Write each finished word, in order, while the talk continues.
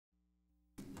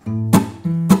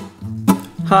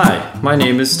Hi, my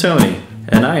name is Tony,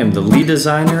 and I am the lead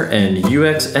designer and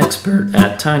UX expert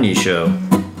at tinyshow.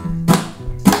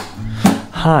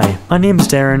 Hi, my name is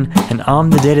Darren, and I'm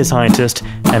the data scientist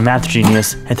and math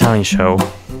genius at tinyshow.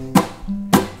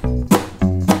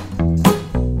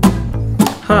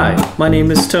 Hi, my name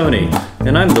is Tony,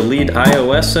 and I'm the lead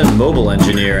iOS and mobile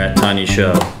engineer at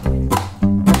tinyshow.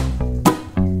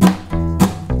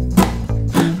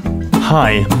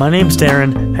 Hi, my name's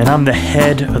Darren, and I'm the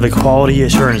head of the quality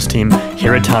assurance team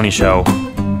here at tinyshow.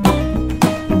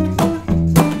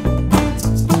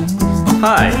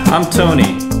 Hi, I'm Tony,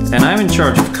 and I'm in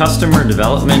charge of customer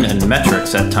development and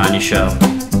metrics at tinyshow.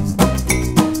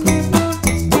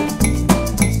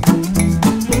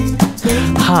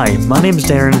 Hi, my name's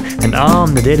Darren, and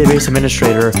I'm the database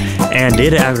administrator and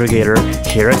data aggregator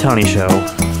here at tinyshow.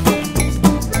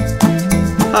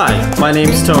 Hi, my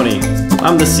name's Tony.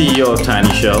 I'm the CEO of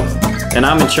tinyshow, and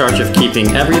I'm in charge of keeping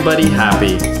everybody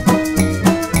happy.